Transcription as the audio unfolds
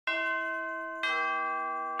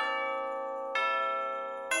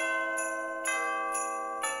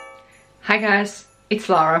Hi guys, it's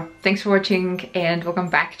Lara. Thanks for watching and welcome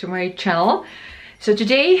back to my channel. So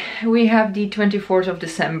today we have the 24th of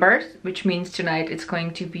December, which means tonight it's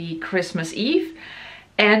going to be Christmas Eve.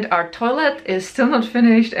 And our toilet is still not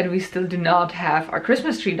finished and we still do not have our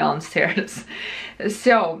Christmas tree downstairs.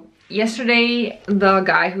 So yesterday the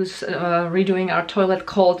guy who's redoing our toilet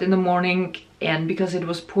called in the morning, and because it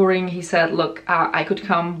was pouring he said, look, I could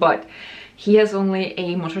come, but he has only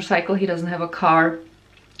a motorcycle, he doesn't have a car.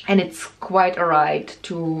 And it's quite a ride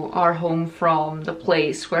to our home from the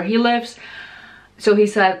place where he lives. So he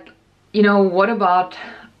said, you know, what about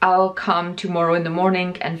I'll come tomorrow in the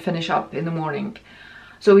morning and finish up in the morning.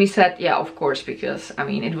 So he said, yeah, of course, because I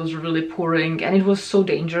mean, it was really pouring and it was so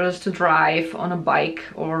dangerous to drive on a bike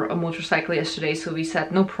or a motorcycle yesterday. So we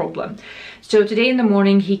said, no problem. So today in the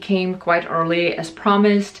morning, he came quite early as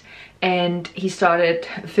promised and he started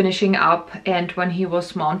finishing up. And when he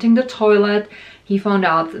was mounting the toilet, he found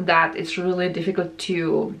out that it's really difficult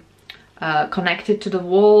to connect it to the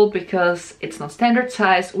wall because it's not standard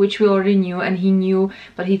size, which we already knew and he knew,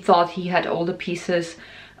 but he thought he had all the pieces.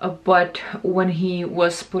 But when he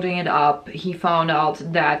was putting it up, he found out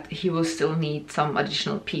that he will still need some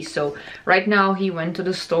additional piece. So right now he went to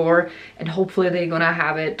the store and hopefully they're gonna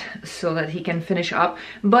have it so that he can finish up.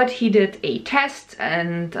 But he did a test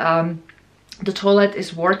and the toilet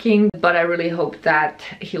is working, but I really hope that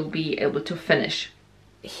he'll be able to finish.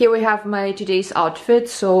 Here we have my today's outfit.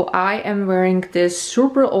 So I am wearing this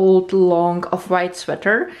super old long off-white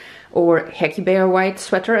sweater, or Hacky Bear white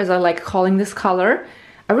sweater as I like calling this color.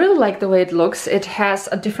 I really like the way it looks. It has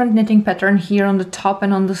a different knitting pattern here on the top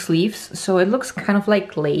and on the sleeves, so it looks kind of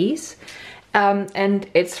like lace. And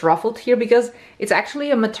it's ruffled here because it's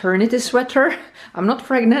actually a maternity sweater. I'm not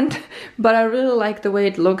pregnant, but I really like the way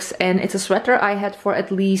it looks, and it's a sweater I had for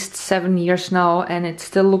at least 7 years now and it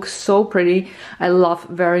still looks so pretty. I love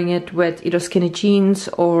wearing it with either skinny jeans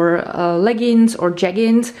or leggings or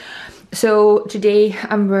jeggings. So today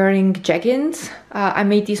I'm wearing jeggings. I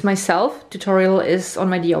made these myself. Tutorial is on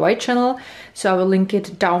my DIY channel, so I will link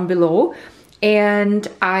it down below. And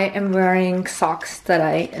I am wearing socks that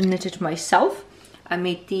I knitted myself. I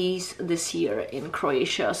made these this year in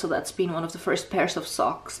Croatia, so that's been one of the first pairs of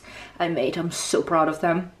socks I made. I'm so proud of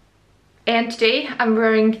them. And today I'm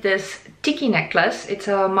wearing this tiki necklace. It's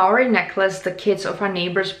a Maori necklace the kids of our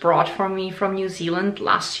neighbors brought for me from New Zealand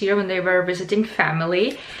last year when they were visiting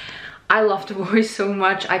family. I love the boys so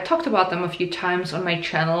much. I talked about them a few times on my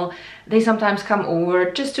channel. They sometimes come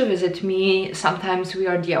over just to visit me. Sometimes we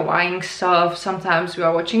are DIYing stuff. Sometimes we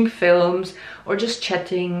are watching films or just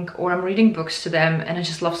chatting, or I'm reading books to them, and I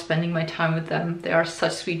just love spending my time with them. They are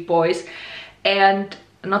such sweet boys. And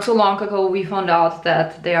not so long ago we found out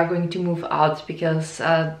that they are going to move out because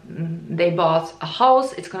they bought a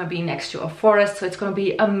house. It's gonna be next to a forest, so it's gonna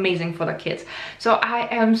be amazing for the kids. So I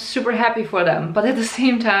am super happy for them, but at the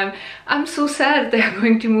same time I'm so sad they are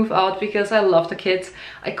going to move out because I love the kids.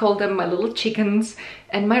 I call them my little chickens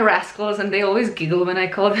and my rascals, and they always giggle when I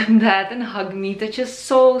call them that and hug me. They're just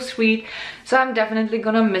so sweet. So I'm definitely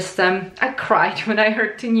gonna miss them. I cried when I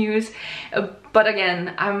heard the news. But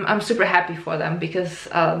again, I'm super happy for them because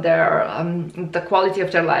the quality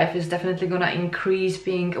of their life is definitely gonna increase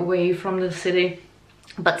being away from the city,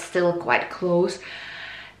 but still quite close.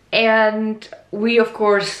 And we of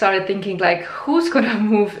course started thinking like, who's gonna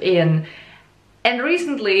move in? And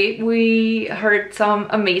recently we heard some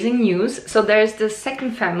amazing news. So there's the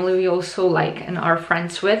second family we also like and are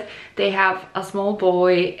friends with. They have a small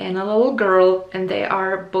boy and a little girl, and they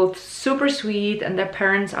are both super sweet and their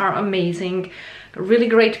parents are amazing, really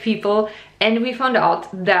great people. And we found out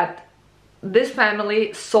that this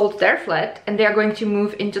family sold their flat and they are going to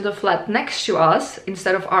move into the flat next to us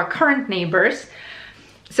instead of our current neighbors.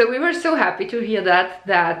 So we were so happy to hear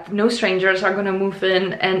that no strangers are gonna move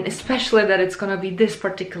in, and especially that it's gonna be this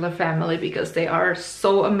particular family because they are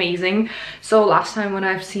so amazing. So last time when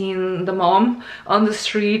I've seen the mom on the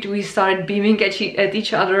street, we started beaming at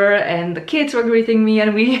each other and the kids were greeting me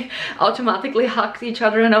and we automatically hugged each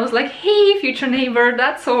other, and I was like, hey, future neighbor,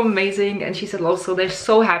 that's so amazing. And she said also they're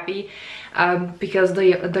so happy because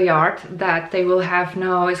the yard that they will have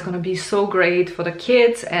now is going to be so great for the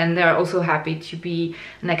kids, and they're also happy to be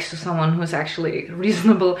next to someone who's actually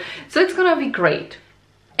reasonable. So it's going to be great.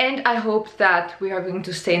 And I hope that we are going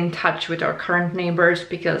to stay in touch with our current neighbors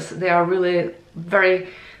because they are really very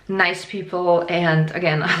nice people, and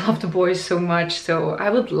again, I love the boys so much, so I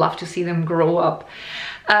would love to see them grow up.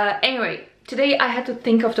 Anyway, today I had to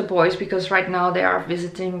think of the boys because right now they are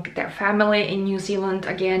visiting their family in New Zealand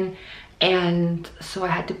again, and so I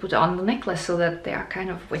had to put on the necklace so that they are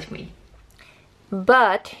kind of with me.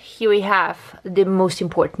 But here we have the most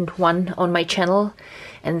important one on my channel,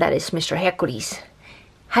 and that is Mr. Hercules.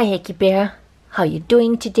 Hi Hecky Bear, how you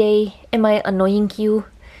doing today? Am I annoying you?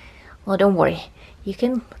 Well, don't worry, you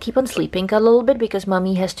can keep on sleeping a little bit because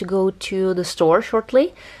mommy has to go to the store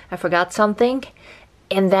shortly. I forgot something.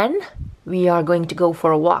 And then we are going to go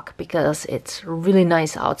for a walk because it's really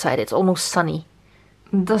nice outside. It's almost sunny.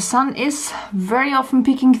 The sun is very often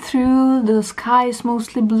peeking through. The sky is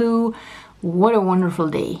mostly blue. What a wonderful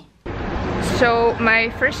day. So my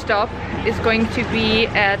first stop is going to be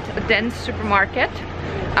at a dense supermarket.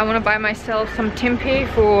 I want to buy myself some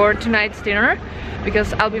tempeh for tonight's dinner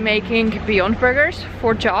because I'll be making Beyond Burgers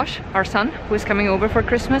for Josh, our son, who is coming over for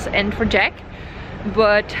Christmas, and for Jack.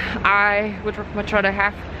 But I would much rather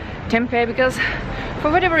have tempeh because for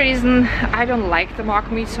whatever reason I don't like the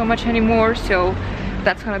mock meat so much anymore, so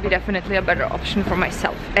that's gonna be definitely a better option for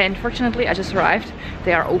myself. And fortunately I just arrived.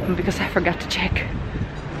 They are open because I forgot to check.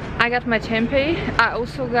 I got my tempeh. I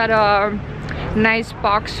also got a nice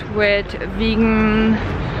box with vegan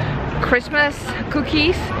Christmas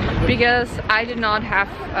cookies because I did not have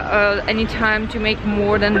any time to make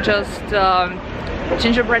more than just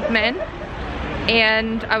gingerbread men.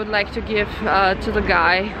 And I would like to give to the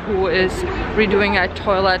guy who is redoing a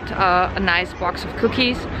toilet a nice box of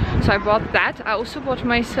cookies. So I bought that. I also bought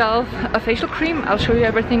myself a facial cream. I'll show you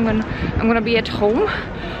everything when I'm gonna be at home.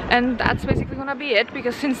 And that's basically gonna be it,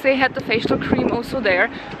 because since they had the facial cream also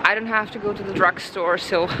there, I don't have to go to the drugstore.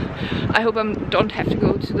 So I hope I don't have to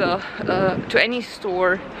go to the to any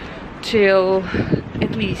store till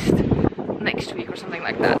at least next week or something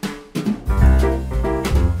like that.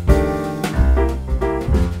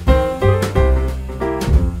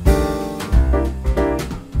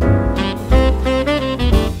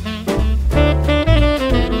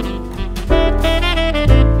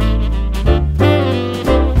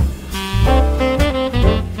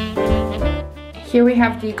 Here we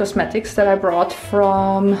have the cosmetics that I brought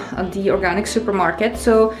from the organic supermarket.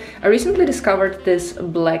 So I recently discovered this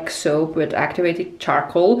black soap with activated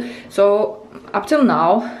charcoal. So up till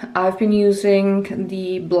now I've been using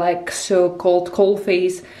the black soap called Coal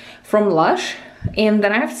Face from Lush, and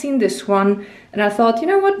then I have seen this one and I thought, you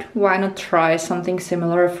know what, why not try something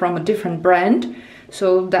similar from a different brand.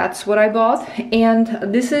 So that's what I bought, and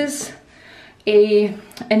this is a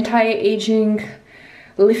anti-aging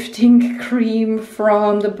lifting cream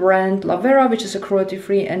from the brand Lara, which is a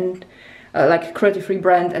cruelty-free and cruelty-free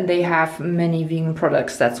brand, and they have many vegan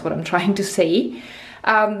products. That's what I'm trying to say.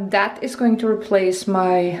 That is going to replace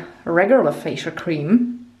my regular facial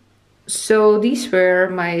cream. So these were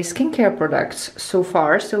my skincare products so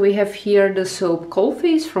far. So we have here the soap Coal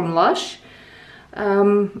Face from Lush.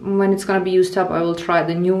 When it's gonna be used up, I will try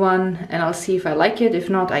the new one and I'll see if I like it. If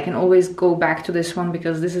not, I can always go back to this one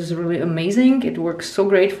because this is really amazing. It works so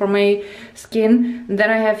great for my skin. And then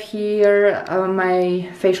I have here my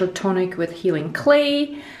facial tonic with healing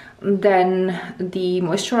clay, then the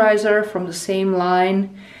moisturizer from the same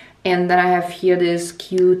line, and then I have here this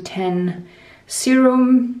Q10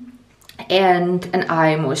 serum and an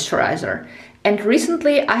eye moisturizer. And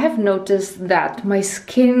recently I have noticed that my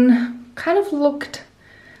skin kind of looked,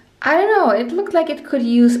 I don't know, it looked like it could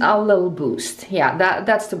use a little boost. Yeah,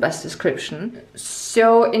 that's the best description.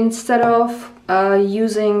 So instead of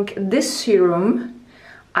using this serum,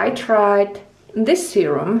 I tried this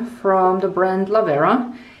serum from the brand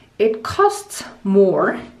Lara. It costs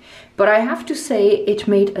more, but I have to say it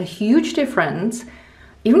made a huge difference.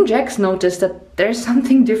 Even Jax noticed that there's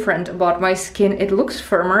something different about my skin. It looks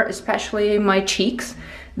firmer, especially my cheeks.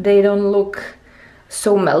 They don't look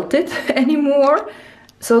so melted anymore.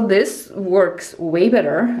 So this works way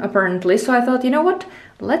better apparently. So I thought, you know what,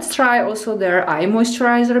 let's try also their eye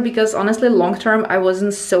moisturizer, because honestly long term I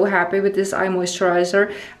wasn't so happy with this eye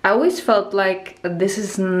moisturizer. I always felt like this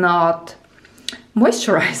is not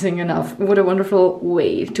moisturizing enough. What a wonderful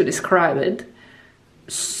way to describe it.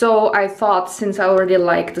 So I thought, since I already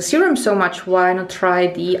like the serum so much, why not try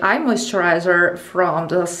the eye moisturizer from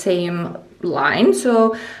the same line.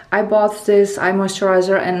 So I bought this eye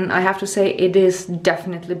moisturizer and I have to say it is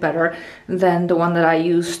definitely better than the one that I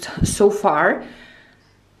used so far.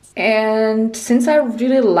 And since I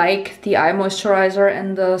really like the eye moisturizer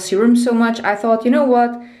and the serum so much, I thought, you know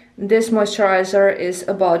what, this moisturizer is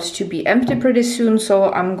about to be empty pretty soon,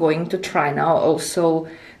 so I'm going to try now also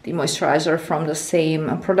the moisturizer from the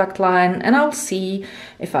same product line, and I'll see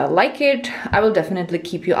if I like it. I will definitely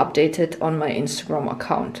keep you updated on my Instagram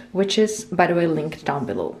account, which is, by the way, linked down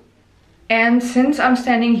below. And since I'm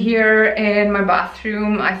standing here in my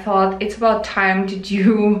bathroom, I thought it's about time to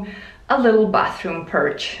do a little bathroom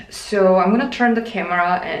purge. So I'm gonna turn the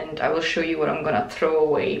camera and I will show you what I'm gonna throw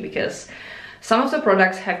away, because some of the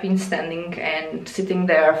products have been standing and sitting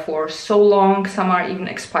there for so long, some are even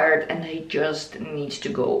expired and they just need to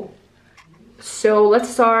go. So let's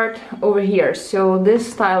start over here. So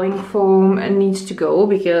this styling foam needs to go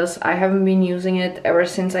because I haven't been using it ever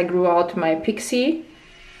since I grew out my pixie.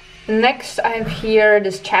 Next I have here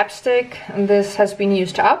this chapstick, and this has been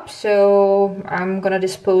used up, so I'm gonna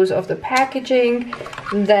dispose of the packaging.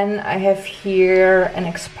 Then I have here an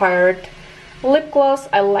expired lip gloss.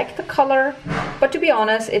 I like the color, but to be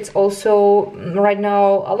honest, it's also right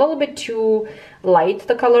now a little bit too light,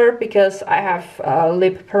 the color, because I have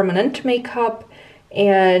lip permanent makeup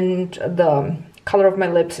and the color of my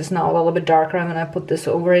lips is now a little bit darker, and when I put this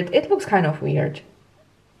over it, it looks kind of weird.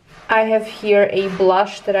 I have here a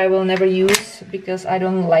blush that I will never use because I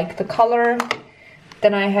don't like the color.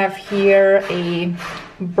 Then I have here a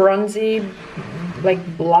bronzy like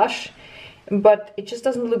blush, but it just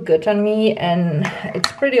doesn't look good on me and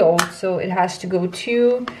it's pretty old, so it has to go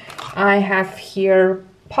too. I have here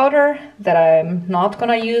powder that I'm not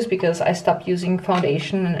gonna use because I stopped using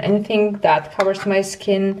foundation and anything that covers my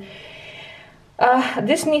skin.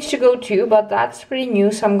 This needs to go too, but that's pretty new,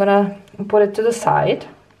 so I'm gonna put it to the side.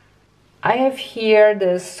 I have here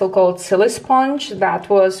this so-called silly sponge. That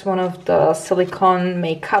was one of the silicone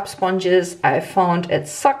makeup sponges I found at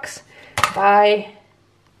Sucks. Bye.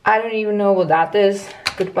 I don't even know what that is.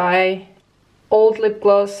 Goodbye. Old lip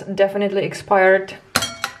gloss, definitely expired.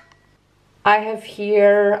 I have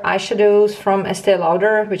here eyeshadows from Estee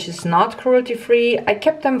Lauder, which is not cruelty-free. I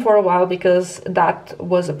kept them for a while because that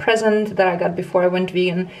was a present that I got before I went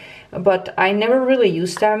vegan, but I never really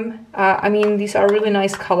used them. I mean, these are really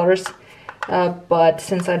nice colors. But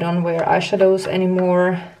since I don't wear eyeshadows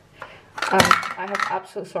anymore, I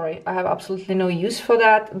have absolutely no use for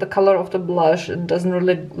that. The color of the blush doesn't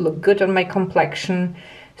really look good on my complexion,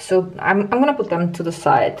 so I'm gonna put them to the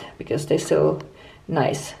side because they're still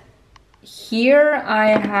nice. Here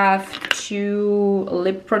I have two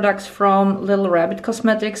lip products from Little Rabbit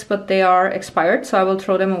Cosmetics, but they are expired, so I will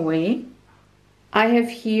throw them away. I have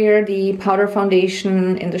here the powder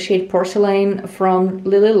foundation in the shade Porcelain from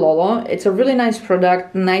Lily Lolo. It's a really nice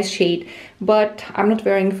product, nice shade, but I'm not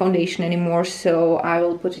wearing foundation anymore, so I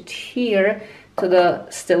will put it here to the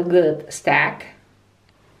still good stack.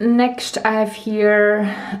 Next I have here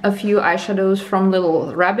a few eyeshadows from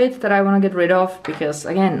Little Rabbit that I want to get rid of because,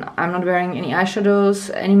 again, I'm not wearing any eyeshadows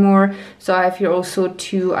anymore. So I have here also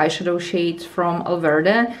two eyeshadow shades from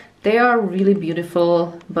Alverde. They are really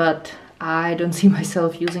beautiful, but I don't see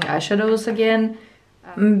myself using eyeshadows again.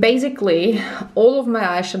 Basically, all of my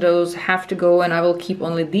eyeshadows have to go, and I will keep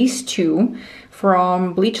only these two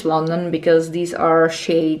from Bleach London because these are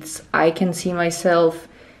shades I can see myself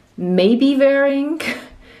maybe wearing.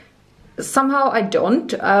 Somehow I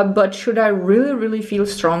don't, but should I really feel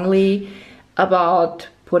strongly about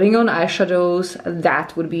putting on eyeshadows,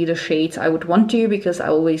 that would be the shades I would want to, because I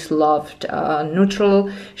always loved neutral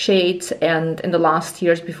shades, and in the last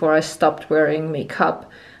years before I stopped wearing makeup,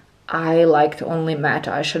 I liked only matte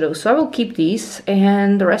eyeshadows. So I will keep these,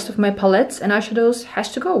 and the rest of my palettes and eyeshadows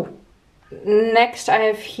has to go. Next I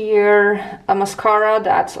have here a mascara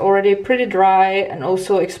that's already pretty dry and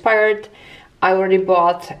also expired. I already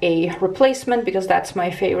bought a replacement because that's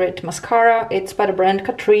my favorite mascara. It's by the brand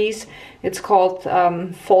Catrice. It's called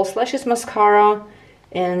False Lashes Mascara,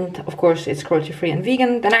 and of course it's cruelty-free and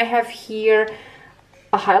vegan. Then I have here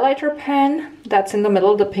a highlighter pen that's in the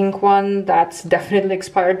middle, the pink one. That's definitely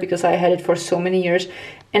expired because I had it for so many years.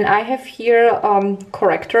 And I have here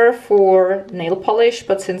corrector for nail polish,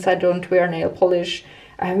 but since I don't wear nail polish,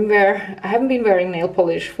 I haven't been wearing nail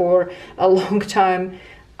polish for a long time,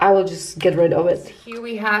 I will just get rid of it. Here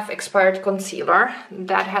we have expired concealer.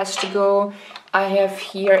 That has to go. I have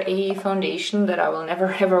here a foundation that I will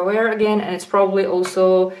never ever wear again, and it's probably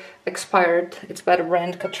also expired. It's by the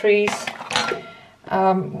brand Catrice.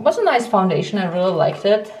 It was a nice foundation, I really liked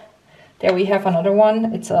it. There we have another one.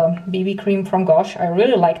 It's a BB cream from Gosh. I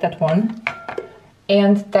really like that one.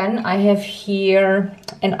 And then I have here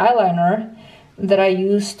an eyeliner that I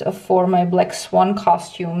used for my Black Swan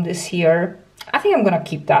costume this year. I think I'm gonna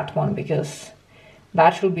keep that one because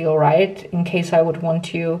that should be alright in case I would want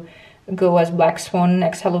to go as Black Swan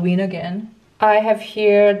next Halloween again. I have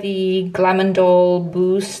here the Glam & Doll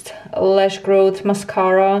Boost Lash Growth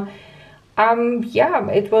Mascara. Yeah,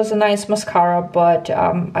 it was a nice mascara, but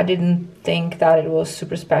I didn't think that it was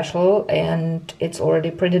super special, and it's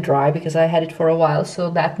already pretty dry because I had it for a while, so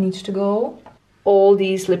that needs to go. All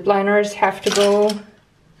these lip liners have to go.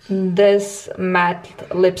 This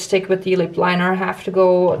matte lipstick with the lip liner have to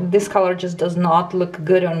go. This color just does not look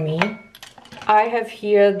good on me. I have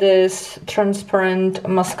here this transparent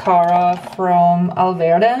mascara from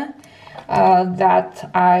Alverde that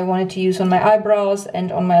I wanted to use on my eyebrows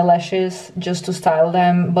and on my lashes just to style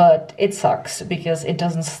them, but it sucks because it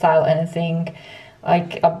doesn't style anything.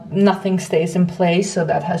 Like nothing stays in place, so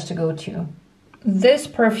that has to go too. This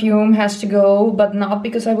perfume has to go, but not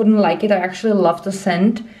because I wouldn't like it. I actually love the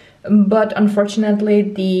scent, but unfortunately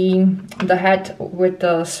the head with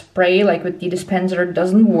the spray, like with the dispenser,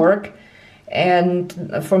 doesn't work.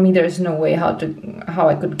 And for me there's no way how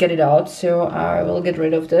I could get it out, so I will get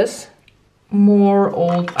rid of this. More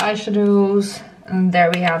old eyeshadows, and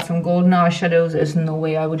there we have some golden eyeshadows. There's no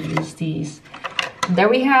way I would use these. There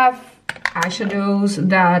we have eyeshadows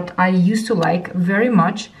that I used to like very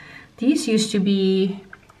much. These used to be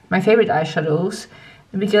my favorite eyeshadows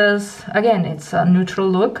because, again, it's a neutral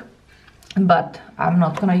look, but I'm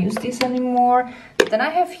not gonna use these anymore. Then I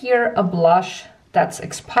have here a blush that's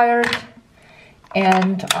expired.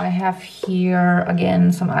 And I have here,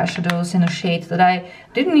 again, some eyeshadows in a shade that I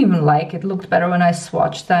didn't even like. It looked better when I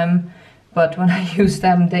swatched them, but when I used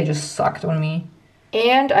them, they just sucked on me.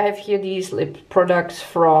 And I have here these lip products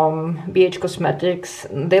from BH Cosmetics.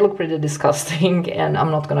 They look pretty disgusting, and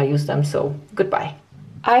I'm not gonna use them, so goodbye.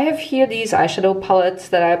 I have here these eyeshadow palettes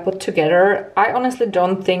that I put together. I honestly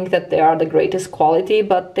don't think that they are the greatest quality,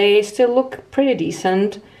 but they still look pretty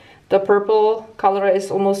decent. The purple color is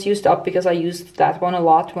almost used up because I used that one a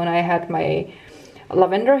lot when I had my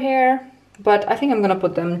lavender hair. But I think I'm gonna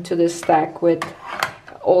put them to this stack with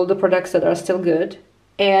all the products that are still good.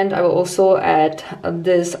 And I will also add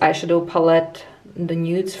this eyeshadow palette, the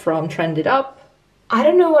nudes from Trend It Up. I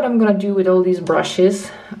don't know what I'm gonna do with all these brushes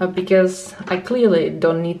because I clearly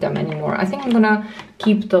don't need them anymore. I think I'm gonna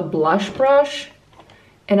keep the blush brush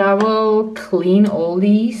and I will clean all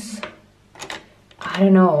these. I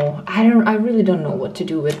don't know. I really don't know what to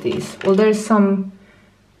do with these. Well, there's some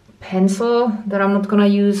pencil that I'm not gonna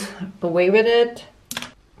use away with it.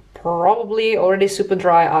 Probably already super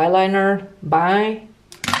dry eyeliner. Bye.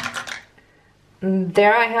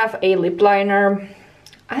 There I have a lip liner.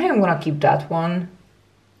 I am gonna keep that one.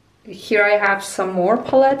 Here I have some more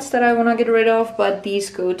palettes that I wanna get rid of, but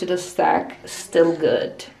these go to the stack. Still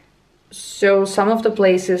good. So some of the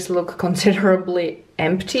places look considerably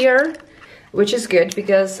emptier, which is good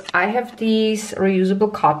because I have these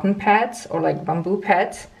reusable cotton pads or like bamboo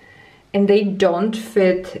pads and they don't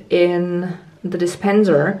fit in the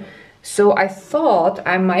dispenser. So I thought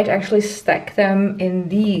I might actually stack them in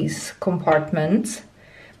these compartments,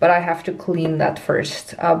 but I have to clean that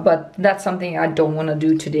first. But that's something I don't want to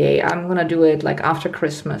do today. I'm gonna do it like after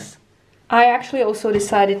Christmas. I actually also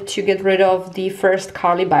decided to get rid of the first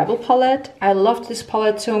Carly Bible palette. I loved this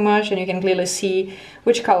palette so much and you can clearly see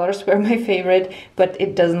which colors were my favorite, but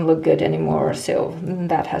it doesn't look good anymore, so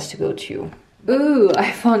that has to go too. Ooh,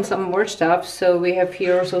 I found some more stuff. So we have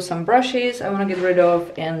here also some brushes I want to get rid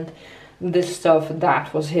of and this stuff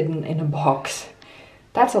that was hidden in a box.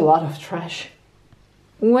 That's a lot of trash.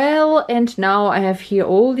 Well, and now I have here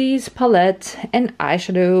all these palettes and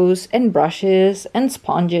eyeshadows and brushes and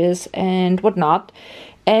sponges and whatnot,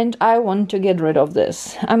 and I want to get rid of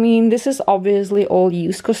this. I mean, this is obviously all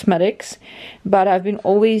used cosmetics, but I've been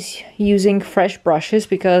always using fresh brushes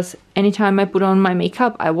because anytime I put on my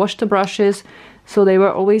makeup, I wash the brushes, so they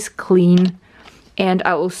were always clean. And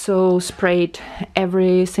I also sprayed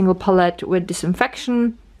every single palette with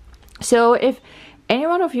disinfection. So if any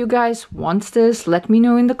one of you guys wants this, let me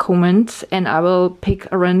know in the comments and I will pick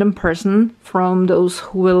a random person from those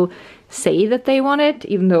who will say that they want it,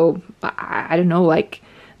 even though I don't know, like,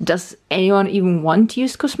 does anyone even want to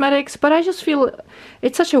use cosmetics? But I just feel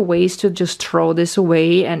it's such a waste to just throw this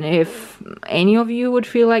away. And if any of you would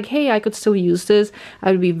feel like, hey, I could still use this,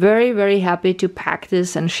 I would be very, very happy to pack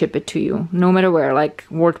this and ship it to you, no matter where, like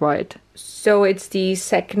worldwide. So it's the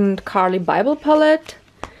second Carly Bible palette.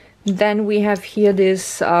 Then we have here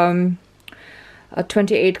this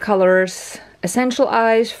 28 colors essential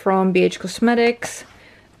eyes from BH Cosmetics.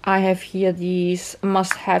 I have here these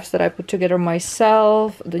must-haves that I put together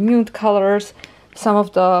myself, the nude colors, some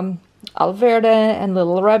of the Alverde and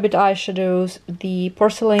Little Rabbit eyeshadows, the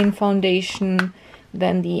porcelain foundation,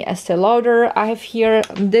 then the Estee Lauder. I have here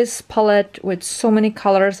this palette with so many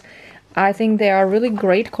colors. I think they are really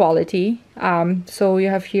great quality. So you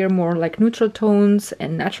have here more like neutral tones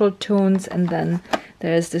and natural tones, and then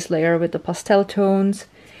there's this layer with the pastel tones.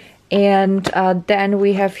 And then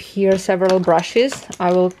we have here several brushes.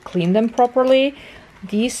 I will clean them properly.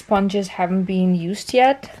 These sponges haven't been used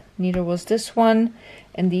yet, neither was this one.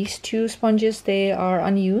 And these two sponges, they are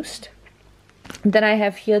unused. Then I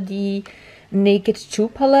have here the Naked 2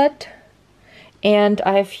 palette. And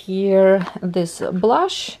I have here this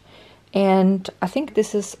blush. And I think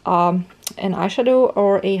this is an eyeshadow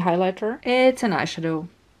or a highlighter. It's an eyeshadow.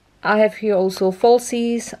 I have here also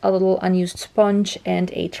falsies, a little unused sponge,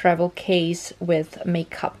 and a travel case with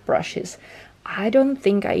makeup brushes. I don't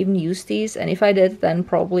think I even used these, and if I did, then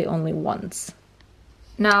probably only once.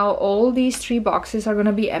 Now all these 3 boxes are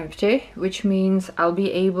gonna be empty, which means I'll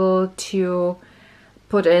be able to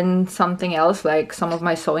put in something else, like some of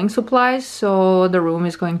my sewing supplies, so the room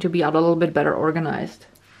is going to be a little bit better organized.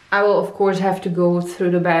 I will of course have to go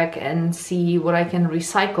through the bag and see what I can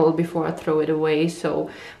recycle before I throw it away. So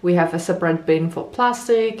we have a separate bin for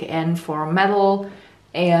plastic and for metal,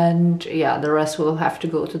 and yeah, the rest will have to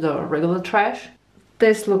go to the regular trash.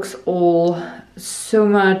 This looks all so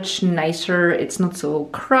much nicer. It's not so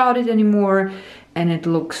crowded anymore and it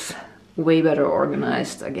looks way better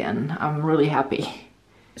organized again. I'm really happy.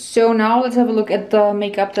 So now let's have a look at the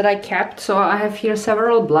makeup that I kept. So I have here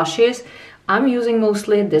several blushes. I'm using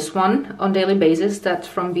mostly this one on daily basis. That's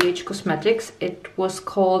from BH Cosmetics. It was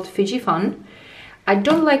called Fiji Fun. I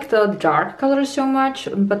don't like the dark color so much,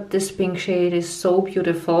 but this pink shade is so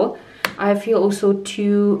beautiful. I have here also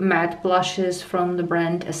 2 matte blushes from the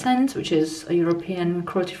brand Essence, which is a European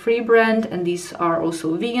cruelty-free brand, and these are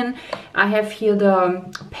also vegan. I have here the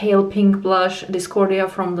pale pink blush Discordia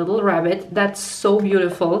from Little Rabbit. That's so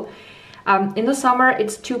beautiful. In the summer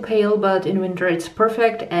it's too pale, but in winter it's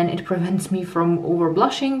perfect and it prevents me from over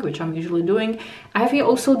blushing, which I'm usually doing. I have here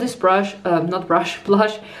also this blush.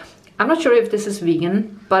 I'm not sure if this is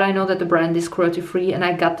vegan, but I know that the brand is cruelty free, and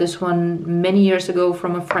I got this one many years ago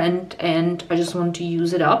from a friend and I just want to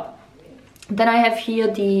use it up. Then I have here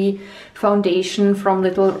the foundation from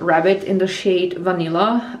Little Rabbit in the shade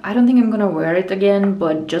Vanilla. I don't think I'm gonna wear it again,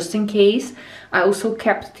 but just in case. I also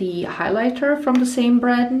kept the highlighter from the same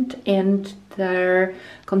brand and their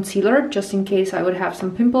concealer, just in case I would have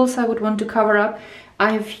some pimples I would want to cover up.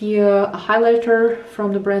 I have here a highlighter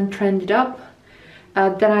from the brand Trended Up.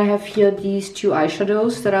 Then I have here these 2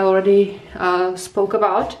 eyeshadows that I already spoke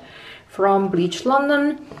about from Bleach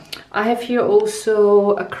London. I have here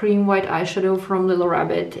also a cream white eyeshadow from Little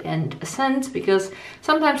Rabbit and Essence, because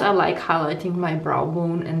sometimes I like highlighting my brow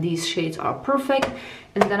bone and these shades are perfect.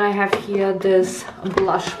 And then I have here this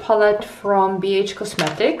blush palette from BH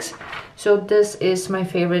Cosmetics. So this is my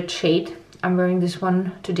favorite shade. I'm wearing this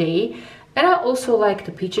one today. And I also like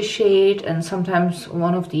the peachy shade and sometimes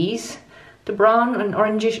one of these. The brown and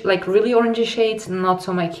orangey, like really orangey shades, not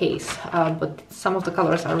so my case, but some of the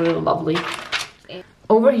colors are really lovely.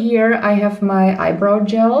 Over here I have my eyebrow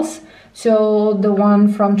gels. So the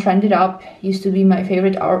one from Trended Up used to be my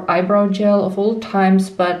favorite eyebrow gel of all times,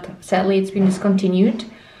 but sadly it's been discontinued.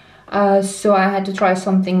 So I had to try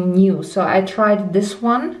something new. So I tried this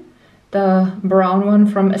one, the brown one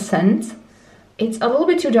from Essence. It's a little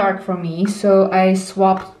bit too dark for me, so I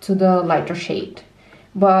swapped to the lighter shade.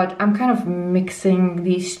 But I'm kind of mixing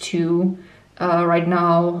these 2 right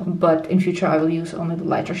now, but in future I will use only the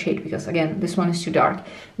lighter shade because again this one is too dark.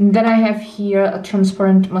 And then I have here a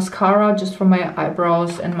transparent mascara just for my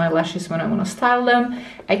eyebrows and my lashes when I want to style them.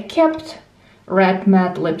 I kept red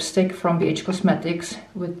matte lipstick from BH Cosmetics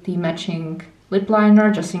with the matching lip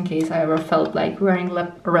liner just in case I ever felt like wearing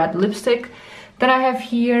red lipstick. Then I have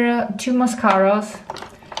here 2 mascaras.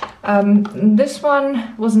 This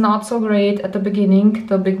one was not so great at the beginning,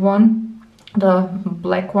 the big one, the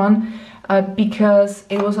black one, because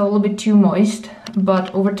it was a little bit too moist,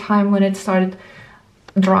 but over time when it started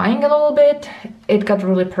drying a little bit, it got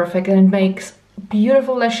really perfect and it makes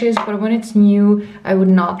beautiful lashes, but when it's new, I would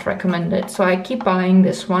not recommend it. So I keep buying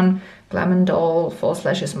this one, Glam & Doll False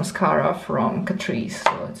Lashes Mascara from Catrice,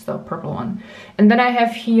 so it's the purple one. And then I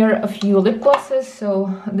have here a few lip glosses,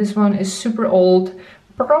 so this one is super old,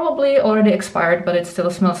 probably already expired, but it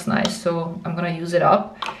still smells nice, so I'm gonna use it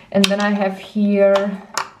up. And then I have here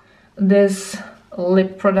this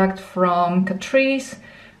lip product from Catrice,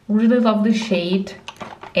 really lovely shade.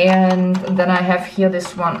 And then I have here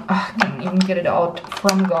this one, I can't even get it out,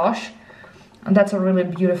 from Gosh, and that's a really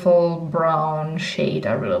beautiful brown shade.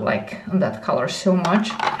 I really like that color so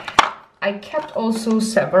much. I kept also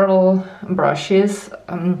several brushes,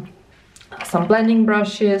 some blending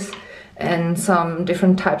brushes and some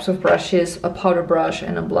different types of brushes, a powder brush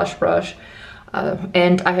and a blush brush.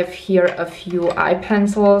 And I have here a few eye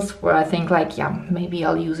pencils where I think like, yeah, maybe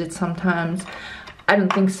I'll use it sometimes. I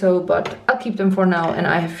don't think so, but I'll keep them for now. And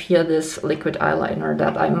I have here this liquid eyeliner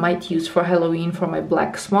that I might use for Halloween for my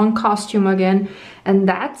Black Swan costume again. And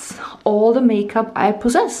that's all the makeup I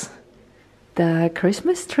possess. The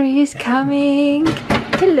Christmas tree is coming.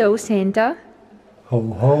 Hello, Santa. Ho,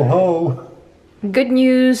 ho, ho. Good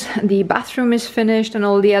news, the bathroom is finished and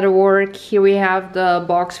all the other work. Here we have the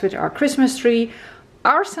box with our Christmas tree.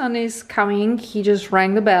 Our son is coming, he just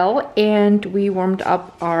rang the bell, and we warmed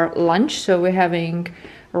up our lunch. So we're having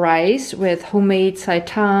rice with homemade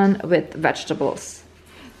seitan with vegetables.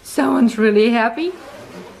 Someone's really happy.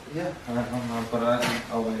 Yeah, but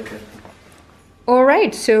I'll wait a bit.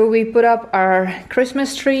 Alright, so we put up our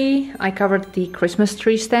Christmas tree. I covered the Christmas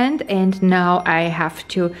tree stand and now I have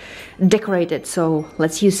to decorate it. So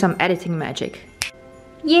let's use some editing magic.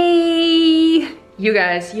 Yay! You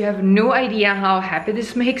guys, you have no idea how happy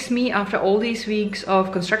this makes me after all these weeks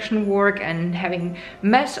of construction work and having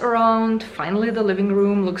mess around. Finally, the living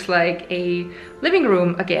room looks like a living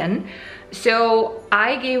room again. So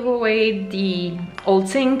I gave away the old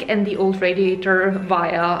sink and the old radiator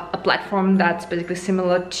via a platform that's basically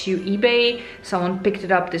similar to eBay. Someone picked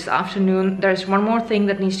it up this afternoon. There's one more thing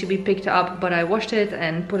that needs to be picked up, but I washed it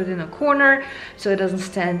and put it in a corner so it doesn't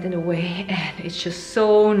stand in the way, and it's just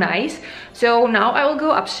so nice. So now I will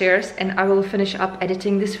go upstairs and I will finish up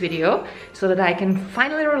editing this video so that I can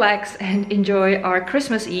finally relax and enjoy our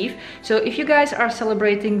Christmas Eve. So if you guys are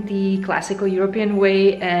celebrating the classical European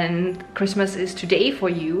way and Christmas is today for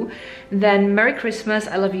you, then Merry Christmas.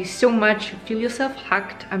 I love you so much. Feel yourself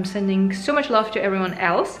hugged. I'm sending so much love to everyone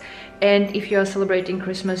else. And if you're celebrating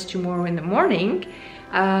Christmas tomorrow in the morning,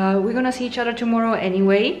 we're gonna see each other tomorrow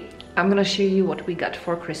anyway. I'm gonna show you what we got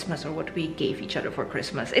for Christmas, or what we gave each other for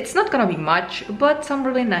Christmas. It's not gonna be much, but some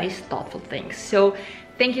really nice, thoughtful things. So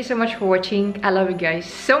thank you so much for watching. I love you guys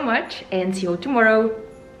so much and see you tomorrow.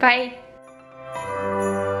 Bye.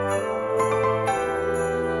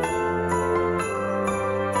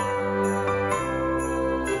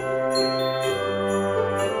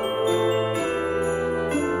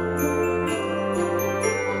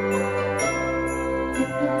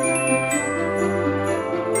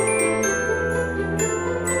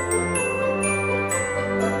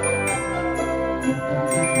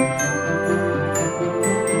 Thank you.